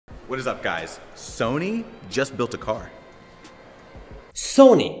What is up, guys? Sony just built a car.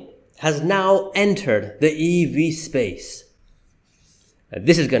 Sony has now entered the EV space.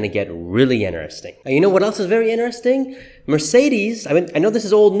 This is going to get really interesting. And you know what else is very interesting? Mercedes, I know this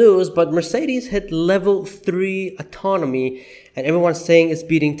is old news, but Mercedes hit level 3 autonomy and everyone's saying it's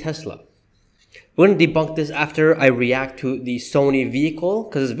beating Tesla. We're going to debunk this after I react to the Sony vehicle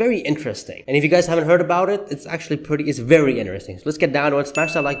because it's very interesting. And if you guys haven't heard about it, it's very interesting. So let's get down to it.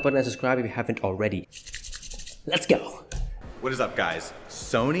 Smash that like button and subscribe if you haven't already. Let's go. What is up, guys?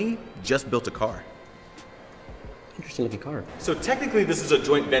 Sony just built a car. Interesting looking car. So technically this is a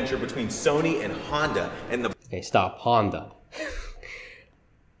joint venture between Sony and Honda, and the— Okay, stop. Honda.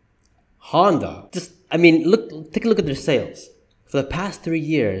 Honda. Take a look at their sales. For the past 3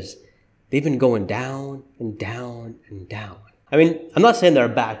 years, they've been going down and down and down. I mean, I'm not saying they're a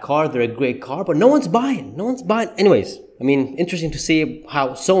bad car, they're a great car, but no one's buying. Anyways, interesting to see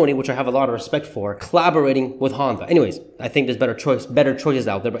how Sony, which I have a lot of respect for, collaborating with Honda. Anyways, I think there's better choices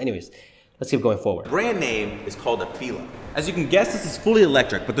out there, but anyways, let's keep going forward. brand name is called a Fila. As you can guess, this is fully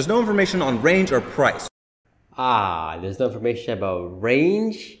electric, but there's no information on range or price. There's no information about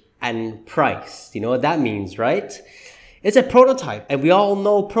range and price. You know what that means, right? It's a prototype, and we all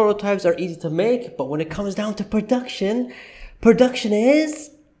know prototypes are easy to make, but when it comes down to production is...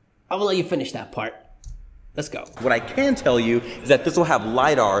 I will let you finish that part. Let's go. What I can tell you is that this will have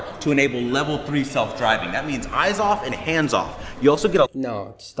LiDAR to enable level 3 self-driving. That means eyes off and hands off. You also get a—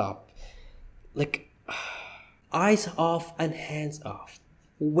 No, stop. Eyes off and hands off.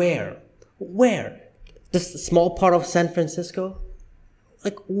 Where? Just a small part of San Francisco?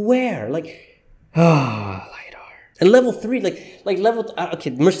 Where? LiDAR. And level 3,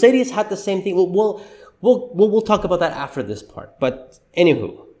 okay, Mercedes had the same thing. We'll talk about that after this part. But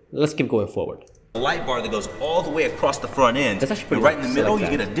anywho, let's keep going forward. a light bar that goes all the way across the front end. That's actually pretty and right in the middle, like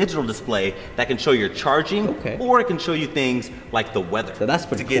you get a digital display that can show your charging, or it can show you things like the weather. So that's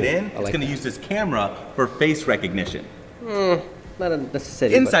pretty cool. To get in, it's going to use this camera for face recognition. Not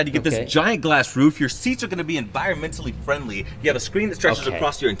necessarily. Inside, you get this giant glass roof. Your seats are going to be environmentally friendly. You have a screen that stretches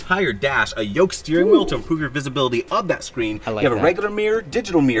across your entire dash, a yoke steering wheel to improve your visibility of that screen. You have a regular mirror,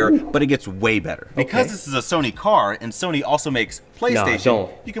 digital mirror, but it gets way better. Because this is a Sony car, and Sony also makes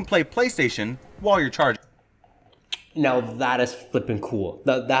PlayStation, you can play PlayStation while you're charging. Now that is flipping cool.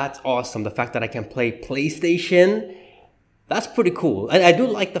 That's awesome. The fact that I can play PlayStation, that's pretty cool. And I do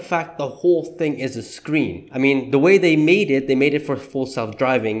like the fact the whole thing is a screen. I mean, the way they made it for full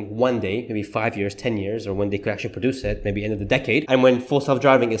self-driving one day, maybe 5 years, 10 years, or when they could actually produce it, maybe end of the decade. And when full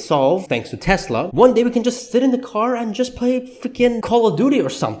self-driving is solved, thanks to Tesla, one day we can just sit in the car and just play freaking Call of Duty or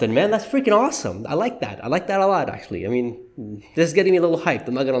something, man. That's freaking awesome. I like that. I like that a lot, actually. I mean, this is getting me a little hyped,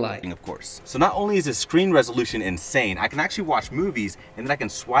 I'm not gonna lie. Of course. So not only is the screen resolution insane, I can actually watch movies and then I can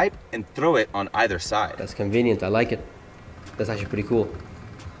swipe and throw it on either side. That's convenient. I like it. That's actually pretty cool.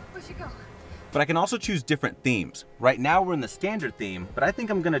 Where'd you go? But I can also choose different themes. Right now we're in the standard theme, but I think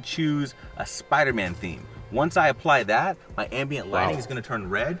I'm gonna choose a Spider-Man theme. Once I apply that, my ambient lighting is gonna turn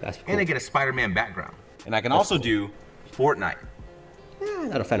red, and I get a Spider-Man background. And I can also do Fortnite.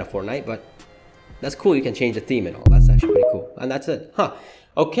 Not a fan of Fortnite, but that's cool. You can change the theme and all. That's actually pretty cool. And that's it.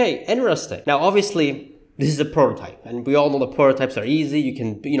 Okay, interesting. Now, obviously, this is a prototype, and we all know the prototypes are easy. You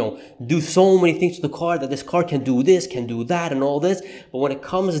can, do so many things to the car that this car can do this, can do that, and all this. But when it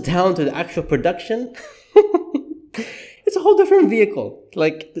comes down to the actual production, it's a whole different vehicle.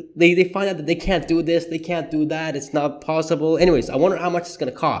 Like, they find out that they can't do this, they can't do that, it's not possible. Anyways, I wonder how much it's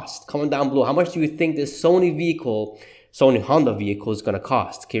gonna cost. Comment down below. How much do you think this Sony Honda vehicle is gonna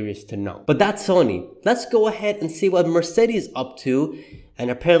cost? Curious to know. But that's Sony. Let's go ahead and see what Mercedes is up to. And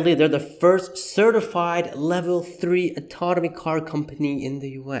apparently they're the first certified level 3 autonomy car company in the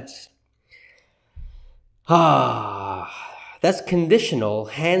US. That's conditional,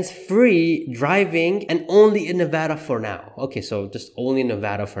 hands-free driving, and only in Nevada for now. Okay, so just only in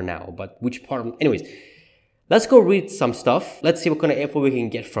Nevada for now, but which part? Anyways, let's go read some stuff. Let's see what kind of info we can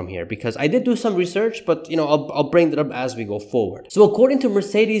get from here, because I did do some research, but I'll bring that up as we go forward. So according to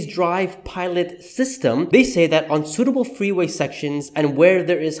Mercedes Drive Pilot System, they say that on suitable freeway sections and where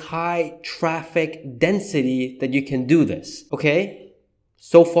there is high traffic density that you can do this. Okay,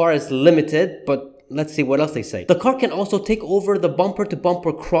 so far it's limited, but let's see what else they say. The car can also take over the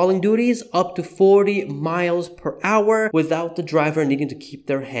bumper-to-bumper crawling duties up to 40 miles per hour without the driver needing to keep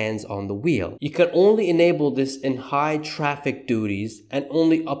their hands on the wheel. You can only enable this in high traffic duties and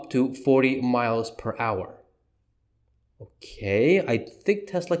only up to 40 miles per hour. Okay, I think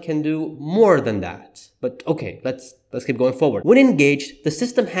Tesla can do more than that. But okay, let's Let's keep going forward. When engaged, the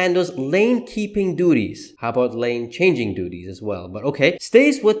system handles lane keeping duties. How about lane changing duties as well? But okay.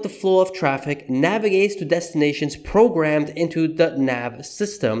 Stays with the flow of traffic, navigates to destinations programmed into the nav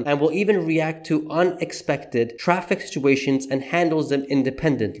system, and will even react to unexpected traffic situations and handles them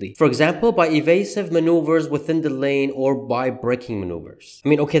independently. For example, by evasive maneuvers within the lane or by braking maneuvers. I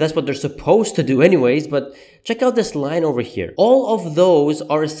mean, okay, that's what they're supposed to do anyways, but check out this line over here. All of those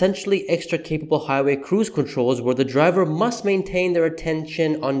are essentially extra capable highway cruise controls where the driver must maintain their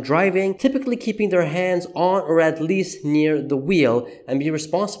attention on driving, typically keeping their hands on or at least near the wheel, and be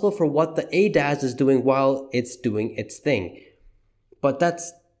responsible for what the ADAS is doing while it's doing its thing. But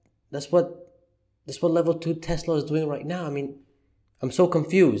that's what level 2 Tesla is doing right now. I mean, I'm so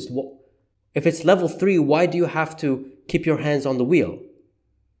confused. If it's level 3, why do you have to keep your hands on the wheel?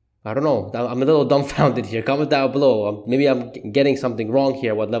 I don't know. I'm a little dumbfounded here. Comment down below. Maybe I'm getting something wrong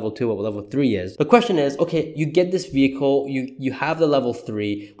here, what level 2 or what level 3 is. The question is, okay, you get this vehicle, you have the level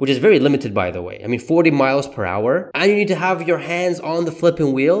 3, which is very limited, by the way. I mean, 40 miles per hour, and you need to have your hands on the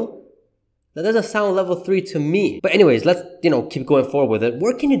flipping wheel? That doesn't sound level 3 to me. But anyways, let's, keep going forward with it.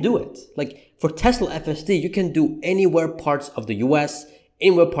 Where can you do it? Like, for Tesla FSD, you can do anywhere parts of the US,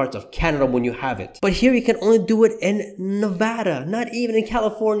 anywhere parts of Canada when you have it. But here you can only do it in Nevada, not even in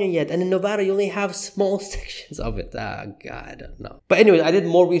California yet. And in Nevada, you only have small sections of it. Ah, God, I don't know. But anyway, I did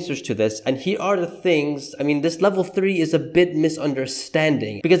more research to this, and here are the things. I mean, this level 3 is a bit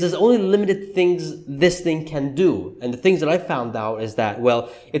misunderstanding because there's only limited things this thing can do. And the things that I found out is that, well,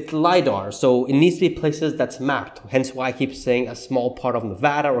 it's LiDAR, so it needs to be places that's mapped. Hence why I keep saying a small part of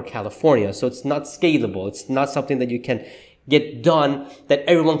Nevada or California. So it's not scalable. It's not something that you can get done that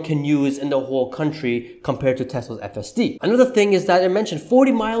everyone can use in the whole country compared to Tesla's FSD. Another thing is that I mentioned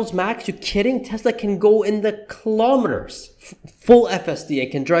 40 miles max. You kidding? Tesla can go in the kilometers. Full FSD.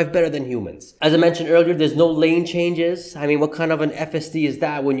 It can drive better than humans. As I mentioned earlier, there's no lane changes. I mean, what kind of an FSD is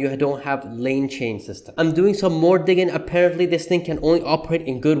that when you don't have lane change system? I'm doing some more digging. Apparently, this thing can only operate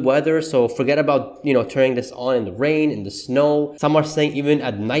in good weather. So forget about, turning this on in the rain, in the snow. Some are saying even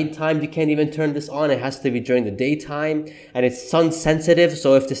at nighttime, you can't even turn this on. It has to be during the daytime. And it's sun sensitive.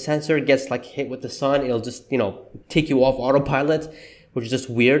 So if the sensor gets hit with the sun, it'll just, take you off autopilot, which is just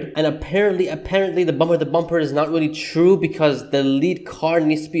weird. And apparently the bumper to bumper is not really true because the lead car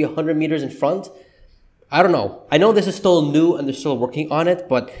needs to be 100 meters in front. I don't know. I know this is still new and they're still working on it,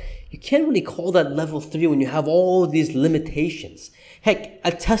 but you can't really call that level 3 when you have all these limitations. Heck,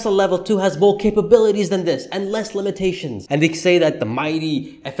 a Tesla level 2 has more capabilities than this and less limitations. And they say that the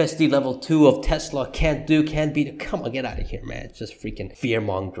mighty FSD level 2 of Tesla can't beat. Come on, get out of here, man. It's just freaking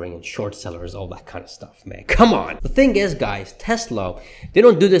fear-mongering and short sellers, all that kind of stuff, man. Come on. The thing is, guys, Tesla, they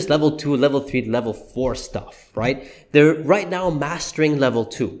don't do this level 2, level 3, level 4 stuff, right? They're right now mastering level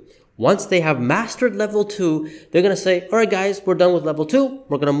 2. Once they have mastered level 2, they're going to say, all right, guys, we're done with level 2.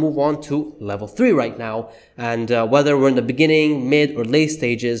 We're going to move on to level 3 right now. And whether we're in the beginning, mid, or late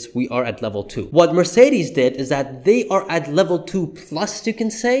stages, we are at level 2. What Mercedes did is that they are at level 2 plus, you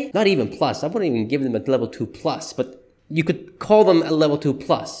can say. Not even plus. I wouldn't even give them a level 2 plus, but you could call them a level 2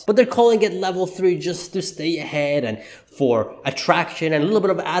 plus. But they're calling it level 3 just to stay ahead and for attraction and a little bit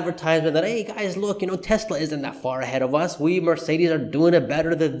of advertisement that, hey guys, look, Tesla isn't that far ahead of us. We Mercedes are doing it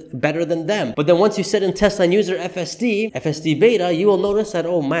better than them. But then once you sit in Tesla and use their FSD beta, you will notice that,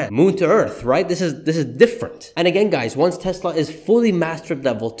 oh man, moon to earth, right? This is different. And again, guys, once Tesla is fully mastered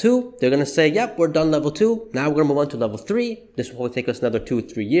level 2, they're going to say, yep, we're done level 2. Now we're going to move on to level 3. This will take us another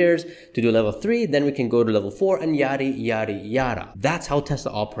 2-3 years to do level 3. Then we can go to level 4 and yada, yada, yada. That's how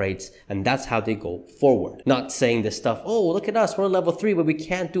Tesla operates and that's how they go forward. Not saying this stuff, oh, look at us, we're level 3, but we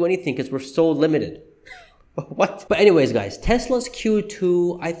can't do anything because we're so limited. What? But anyways, guys, Tesla's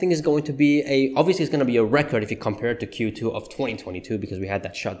Q2, I think is going to be obviously it's going to be a record if you compare it to Q2 of 2022 because we had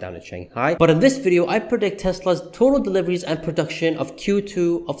that shutdown in Shanghai. But in this video, I predict Tesla's total deliveries and production of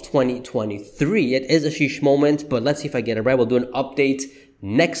Q2 of 2023. It is a sheesh moment, but let's see if I get it right. We'll do an update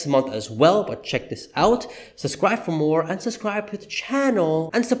next month as well, but check this out. Subscribe for more and subscribe to the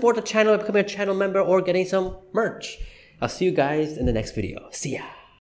channel and support the channel by becoming a channel member or getting some merch. I'll see you guys in the next video. See ya.